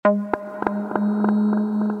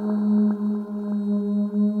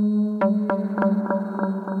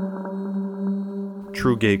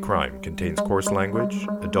True Gay Crime contains coarse language,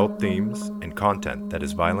 adult themes, and content that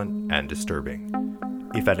is violent and disturbing.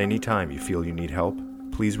 If at any time you feel you need help,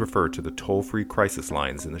 please refer to the toll-free crisis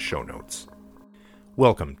lines in the show notes.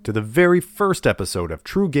 Welcome to the very first episode of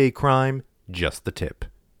True Gay Crime, Just the Tip.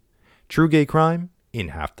 True Gay Crime in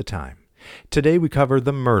half the time. Today we cover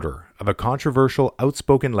the murder of a controversial,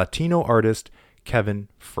 outspoken Latino artist, Kevin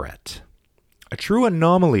Fret. A true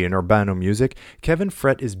anomaly in urbano music, Kevin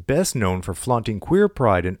Fret is best known for flaunting queer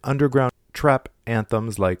pride in underground trap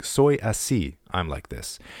anthems like Soy Así, I'm Like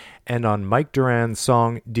This, and on Mike Duran's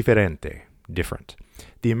song Diferente, Different.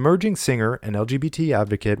 The emerging singer and LGBT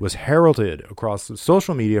advocate was heralded across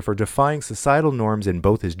social media for defying societal norms in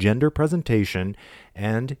both his gender presentation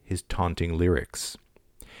and his taunting lyrics.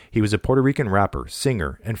 He was a Puerto Rican rapper,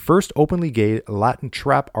 singer, and first openly gay Latin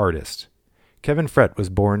trap artist. Kevin Fret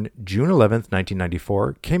was born June 11,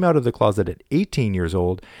 1994, came out of the closet at 18 years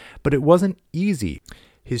old, but it wasn't easy.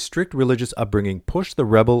 His strict religious upbringing pushed the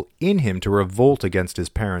rebel in him to revolt against his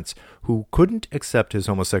parents, who couldn't accept his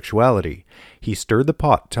homosexuality. He stirred the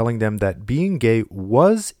pot, telling them that being gay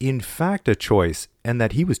was in fact a choice and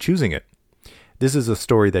that he was choosing it. This is a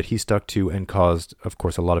story that he stuck to and caused, of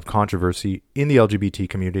course, a lot of controversy in the LGBT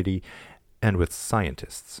community and with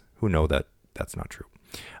scientists who know that that's not true.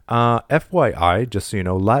 FYI, just so you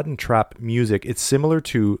know, Latin trap music, it's similar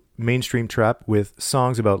to mainstream trap with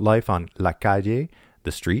songs about life on la calle,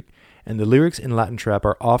 the street, and the lyrics in Latin trap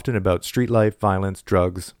are often about street life, violence,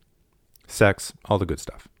 drugs, sex, all the good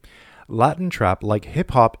stuff. Latin trap, like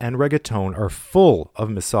hip-hop and reggaeton, are full of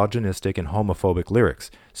misogynistic and homophobic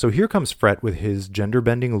lyrics. So here comes Fret with his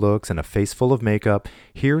gender-bending looks and a face full of makeup,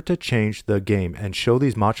 here to change the game and show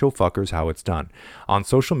these macho fuckers how it's done. On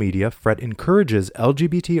social media, Fret encourages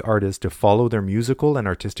LGBT artists to follow their musical and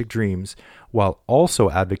artistic dreams while also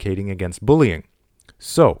advocating against bullying.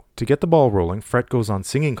 So, to get the ball rolling, Fret goes on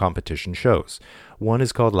singing competition shows. One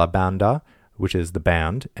is called La Banda, which is the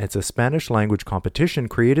band. It's a Spanish language competition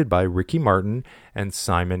created by Ricky Martin and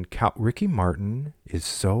Simon Cowell. Ricky Martin is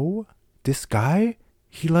this guy,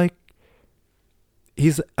 he's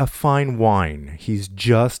a fine wine. He's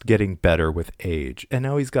just getting better with age. And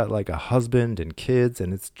now he's got like a husband and kids,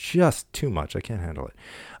 and it's just too much. I can't handle it.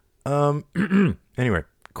 Anyway,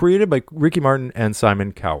 created by Ricky Martin and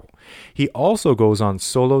Simon Cowell. He also goes on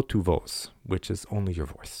Solo Tu Voz, which is only your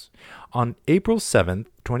voice. On April 7th,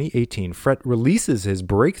 2018, Fret releases his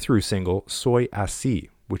breakthrough single, Soy Así,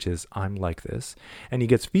 which is I'm Like This, and he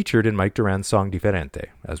gets featured in Mike Duran's song Diferente,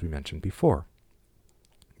 as we mentioned before.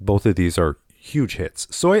 Both of these are huge hits.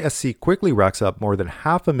 Soy Así quickly racks up more than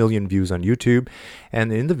 500,000 views on YouTube,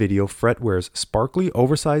 and in the video, Fret wears sparkly,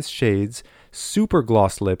 oversized shades, super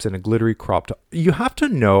gloss lips, and a glittery crop top. You have to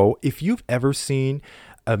know, if you've ever seen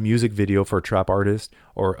a music video for a trap artist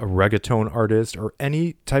or a reggaeton artist or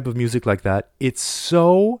any type of music like that, it's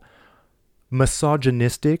so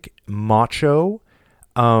misogynistic, macho.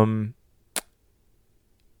 The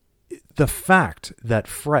fact that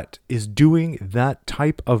Fret is doing that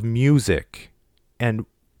type of music and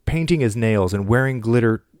painting his nails and wearing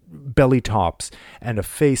glitter belly tops and a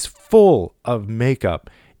face full of makeup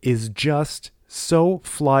is just so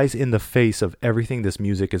flies in the face of everything this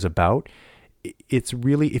music is about. It's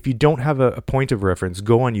really, if you don't have a point of reference,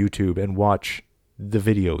 go on YouTube and watch the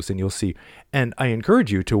videos and you'll see. And I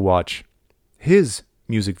encourage you to watch his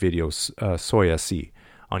music videos, Soy Así,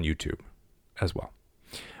 on YouTube as well.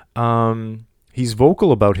 He's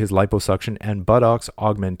vocal about his liposuction and buttocks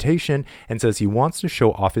augmentation and says he wants to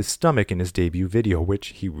show off his stomach in his debut video, which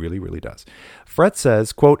he really, really does. Fret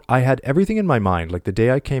says, quote, I had everything in my mind like the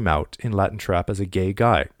day I came out in Latin trap as a gay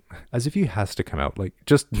guy. As if he has to come out. Like,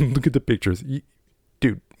 just look at the pictures.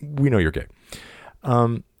 Dude, we know you're gay.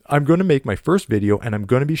 I'm going to make my first video and I'm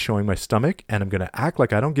going to be showing my stomach and I'm going to act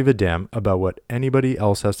like I don't give a damn about what anybody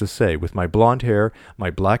else has to say with my blonde hair,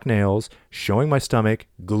 my black nails, showing my stomach,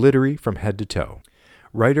 glittery from head to toe.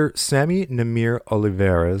 Writer Sammy Namir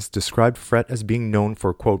Oliveras described Fret as being known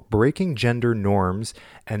for, quote, breaking gender norms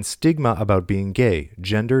and stigma about being gay,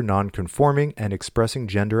 gender non-conforming, and expressing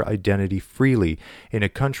gender identity freely in a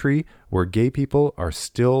country where gay people are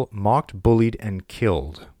still mocked, bullied, and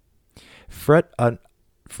killed. Fret upends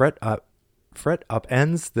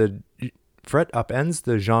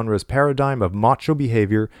the genre's paradigm of macho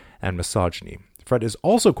behavior and misogyny. Fret is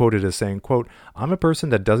also quoted as saying, quote, I'm a person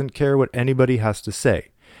that doesn't care what anybody has to say.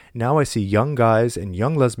 Now I see young guys and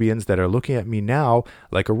young lesbians that are looking at me now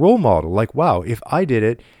like a role model. Like, wow, if I did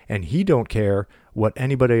it and he don't care what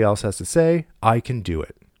anybody else has to say, I can do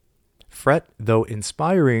it. Fret, though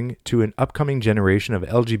inspiring to an upcoming generation of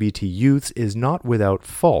LGBT youths, is not without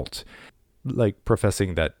fault, like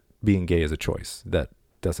professing that being gay is a choice. That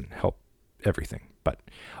doesn't help everything. But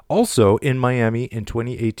also in Miami in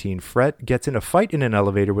 2018, Fret gets in a fight in an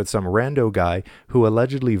elevator with some rando guy who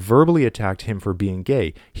allegedly verbally attacked him for being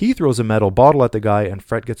gay. He throws a metal bottle at the guy and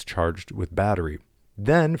Fret gets charged with battery.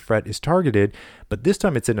 Then Fret is targeted, but this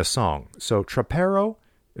time it's in a song. So a trapero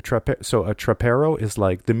is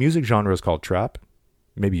like, the music genre is called trap.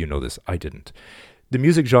 Maybe you know this, I didn't. The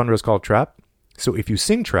music genre is called trap. So if you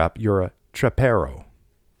sing trap, you're a trapero.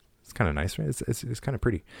 It's kind of nice, right? It's kind of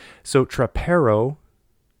pretty. So Trapero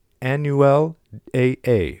Anuel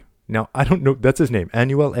AA. Now, I don't know. That's his name,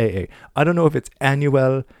 Anuel AA. I don't know if it's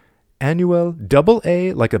Anuel double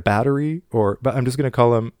A, like a battery, but I'm just going to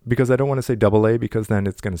call him, because I don't want to say double A, because then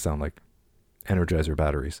it's going to sound like Energizer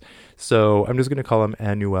batteries. So I'm just going to call him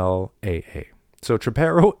Anuel AA. So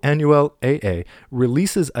Trapero Anuel AA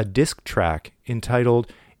releases a disc track entitled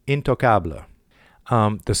Intocable.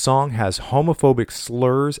 The song has homophobic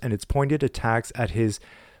slurs and its pointed attacks at his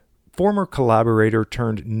former collaborator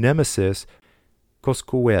turned nemesis,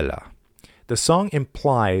 Coscuela. The song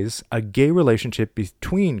implies a gay relationship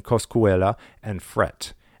between Coscuela and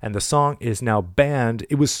Fret, and the song is now banned.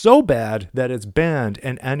 It was so bad that it's banned,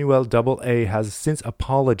 and Anuel AA has since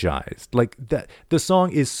apologized. Like that, the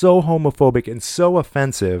song is so homophobic and so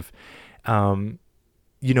offensive,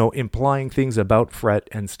 implying things about Fret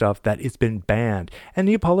and stuff, that it's been banned. And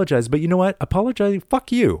he apologized, but you know what? Apologizing,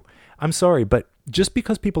 fuck you. I'm sorry, but just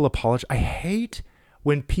because people apologize, I hate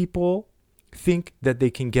when people think that they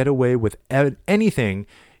can get away with anything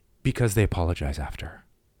because they apologize after.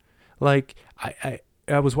 Like,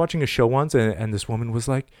 I was watching a show once and this woman was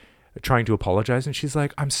like trying to apologize and she's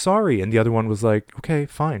like, I'm sorry. And the other one was like, okay,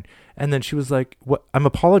 fine. And then she was like, what? I'm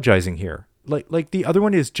apologizing here. Like the other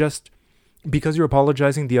one is just, because you're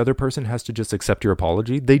apologizing, the other person has to just accept your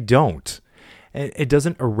apology. They don't. And it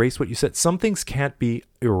doesn't erase what you said. Some things can't be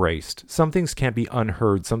erased. Some things can't be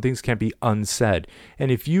unheard. Some things can't be unsaid. And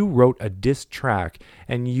if you wrote a diss track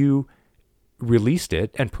and you released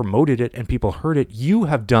it and promoted it and people heard it, you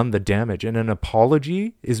have done the damage. And an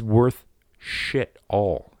apology is worth shit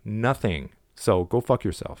all. Nothing. So go fuck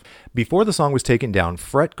yourself. Before the song was taken down,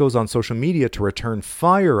 Fret goes on social media to return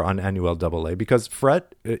fire on Anuel AA because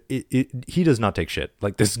Fret, he does not take shit.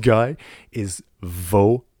 Like, this guy is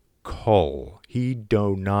vocal. He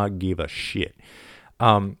do not give a shit.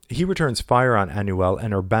 He returns fire on Anuel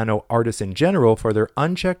and Urbano artists in general for their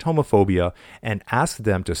unchecked homophobia and asks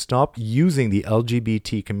them to stop using the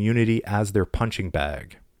LGBT community as their punching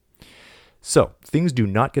bag. So, things do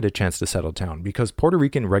not get a chance to settle down because Puerto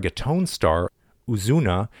Rican reggaeton star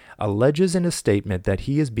Ozuna alleges in a statement that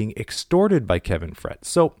he is being extorted by Kevin Fret.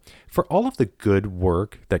 So, for all of the good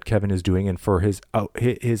work that Kevin is doing and for his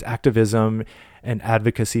activism and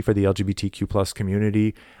advocacy for the LGBTQ plus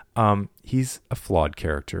community, he's a flawed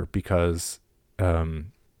character because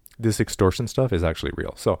this extortion stuff is actually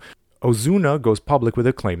real. So, Ozuna goes public with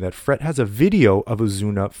a claim that Fret has a video of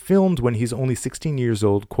Ozuna filmed when he's only 16 years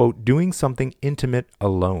old, quote, doing something intimate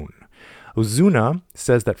alone. Ozuna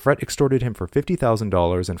says that Fret extorted him for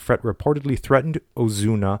 $50,000 and Fret reportedly threatened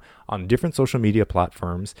Ozuna on different social media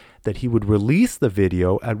platforms that he would release the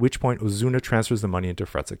video, at which point Ozuna transfers the money into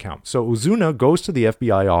Fret's account. So Ozuna goes to the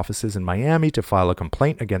FBI offices in Miami to file a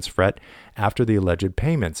complaint against Fret after the alleged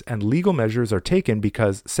payments, and legal measures are taken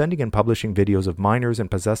because sending and publishing videos of minors and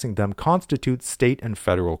possessing them constitutes state and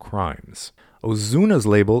federal crimes. Ozuna's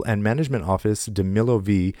label and management office, DeMillo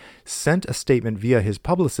V, sent a statement via his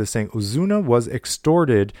publicist saying Ozuna was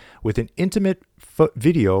extorted with an intimate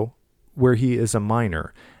video where he is a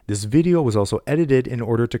minor. This video was also edited in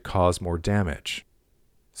order to cause more damage.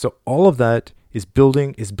 So all of that is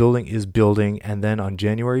building, and then on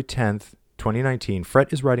January 10th, 2019,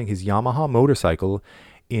 Fret is riding his Yamaha motorcycle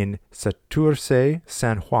in Santurce,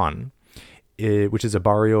 San Juan, which is a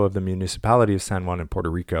barrio of the municipality of San Juan in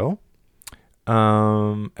Puerto Rico.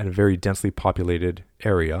 And a very densely populated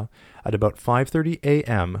area, at about 5:30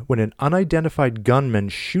 a.m. when an unidentified gunman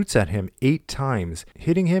shoots at him 8 times,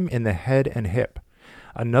 hitting him in the head and hip.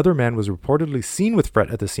 Another man was reportedly seen with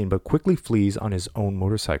Fret at the scene but quickly flees on his own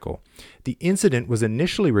motorcycle. The incident was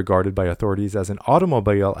initially regarded by authorities as an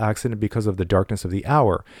automobile accident because of the darkness of the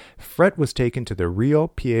hour. Fret was taken to the Rio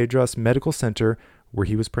Piedras Medical Center where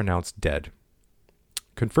he was pronounced dead.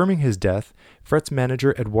 Confirming his death, Fret's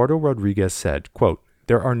manager Eduardo Rodriguez said, quote,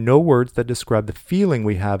 "There are no words that describe the feeling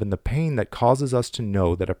we have and the pain that causes us to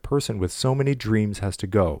know that a person with so many dreams has to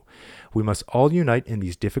go. We must all unite in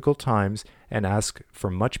these difficult times and ask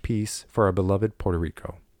for much peace for our beloved Puerto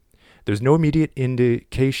Rico." There's no immediate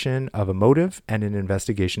indication of a motive, and an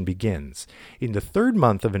investigation begins. In the 3rd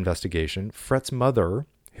month of investigation, Fret's mother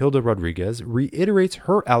Hilda Rodriguez, reiterates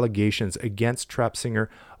her allegations against trap singer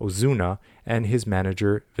Ozuna and his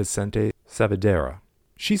manager Vicente Saavedra.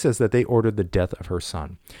 She says that they ordered the death of her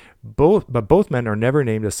son. Both men are never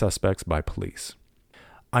named as suspects by police.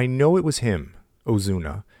 I know it was him,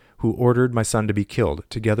 Ozuna, who ordered my son to be killed,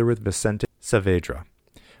 together with Vicente Saavedra.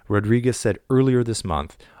 Rodriguez said earlier this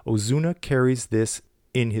month, Ozuna carries this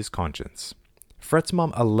in his conscience. Fret's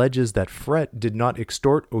mom alleges that Fret did not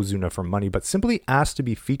extort Ozuna for money, but simply asked to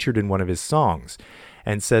be featured in one of his songs,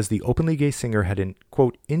 and says the openly gay singer had an,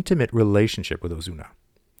 quote, intimate relationship with Ozuna.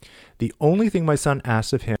 The only thing my son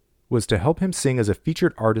asked of him was to help him sing as a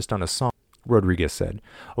featured artist on a song, Rodriguez said.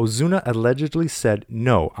 Ozuna allegedly said,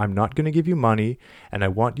 no, I'm not going to give you money, and I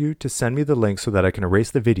want you to send me the link so that I can erase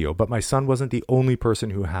the video, but my son wasn't the only person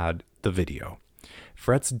who had the video.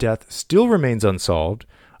 Fret's death still remains unsolved.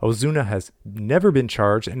 Ozuna has never been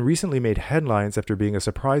charged and recently made headlines after being a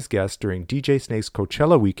surprise guest during DJ Snake's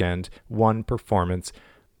Coachella Weekend 1 performance,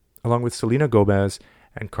 along with Selena Gomez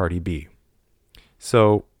and Cardi B.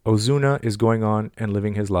 So Ozuna is going on and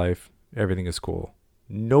living his life. Everything is cool.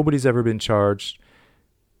 Nobody's ever been charged.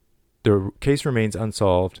 The case remains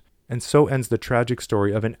unsolved. And so ends the tragic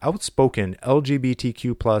story of an outspoken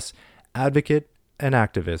LGBTQ+ advocate and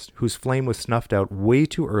activist whose flame was snuffed out way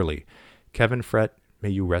too early. Kevin Fret, may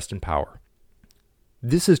you rest in power.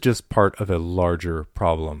 This is just part of a larger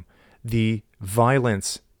problem. The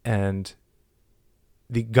violence and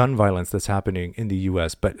the gun violence that's happening in the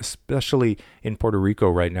U.S., but especially in Puerto Rico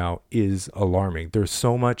right now, is alarming. There's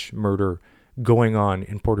so much murder going on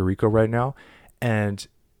in Puerto Rico right now. And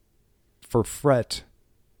for Fret,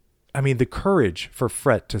 the courage for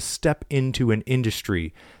Fret to step into an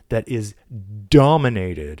industry that is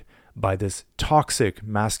dominated by this toxic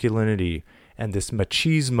masculinity and this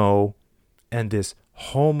machismo and this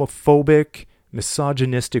homophobic,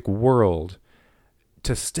 misogynistic world,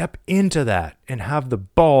 to step into that and have the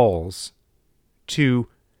balls to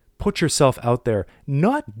put yourself out there,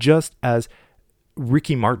 not just as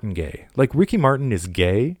Ricky Martin gay. Like, Ricky Martin is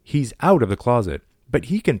gay, he's out of the closet, but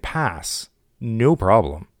he can pass, no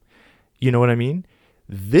problem. You know what I mean?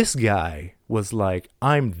 This guy was like,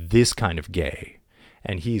 I'm this kind of gay.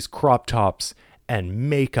 And he's crop tops and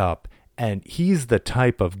makeup, and he's the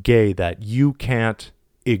type of gay that you can't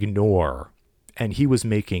ignore. And he was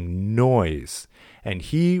making noise, and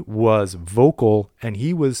he was vocal, and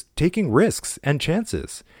he was taking risks and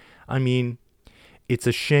chances. It's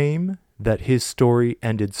a shame that his story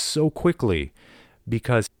ended so quickly,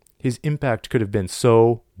 because his impact could have been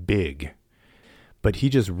so big. But he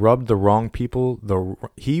just rubbed the wrong people.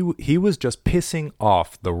 He was just pissing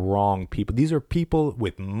off the wrong people. These are people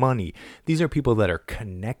with money. These are people that are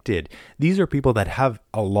connected. These are people that have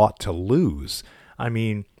a lot to lose.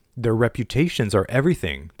 Their reputations are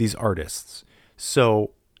everything, these artists.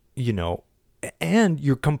 So, and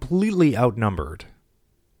you're completely outnumbered.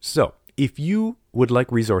 So, if you would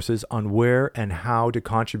like resources on where and how to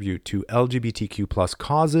contribute to LGBTQ+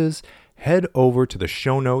 causes, head over to the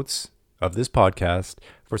show notes of this podcast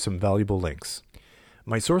for some valuable links.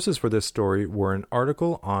 My sources for this story were an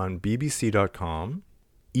article on bbc.com,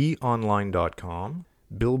 eonline.com,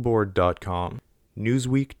 billboard.com,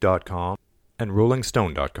 newsweek.com, and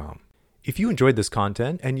rollingstone.com. If you enjoyed this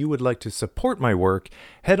content and you would like to support my work,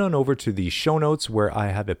 head on over to the show notes where I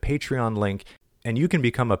have a Patreon link, and you can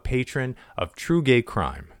become a patron of True Gay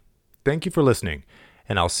Crime. Thank you for listening,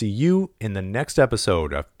 and I'll see you in the next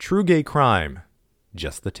episode of True Gay Crime,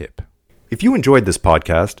 Just the Tip. If you enjoyed this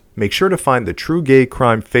podcast, make sure to find the True Gay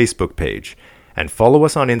Crime Facebook page and follow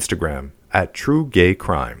us on Instagram at True Gay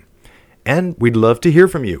Crime. And we'd love to hear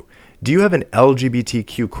from you. Do you have an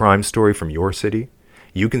LGBTQ crime story from your city?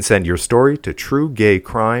 You can send your story to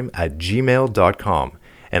truegaycrime@gmail.com,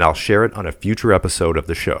 and I'll share it on a future episode of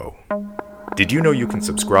the show. Did you know you can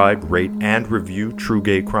subscribe, rate, and review True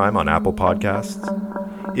Gay Crime on Apple Podcasts?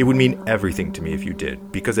 It would mean everything to me if you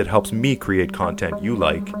did, because it helps me create content you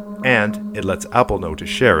like, and it lets Apple know to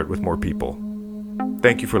share it with more people.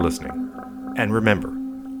 Thank you for listening. And remember,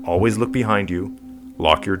 always look behind you,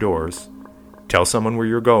 lock your doors, tell someone where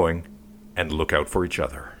you're going, and look out for each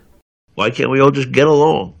other. Why can't we all just get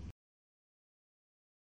along?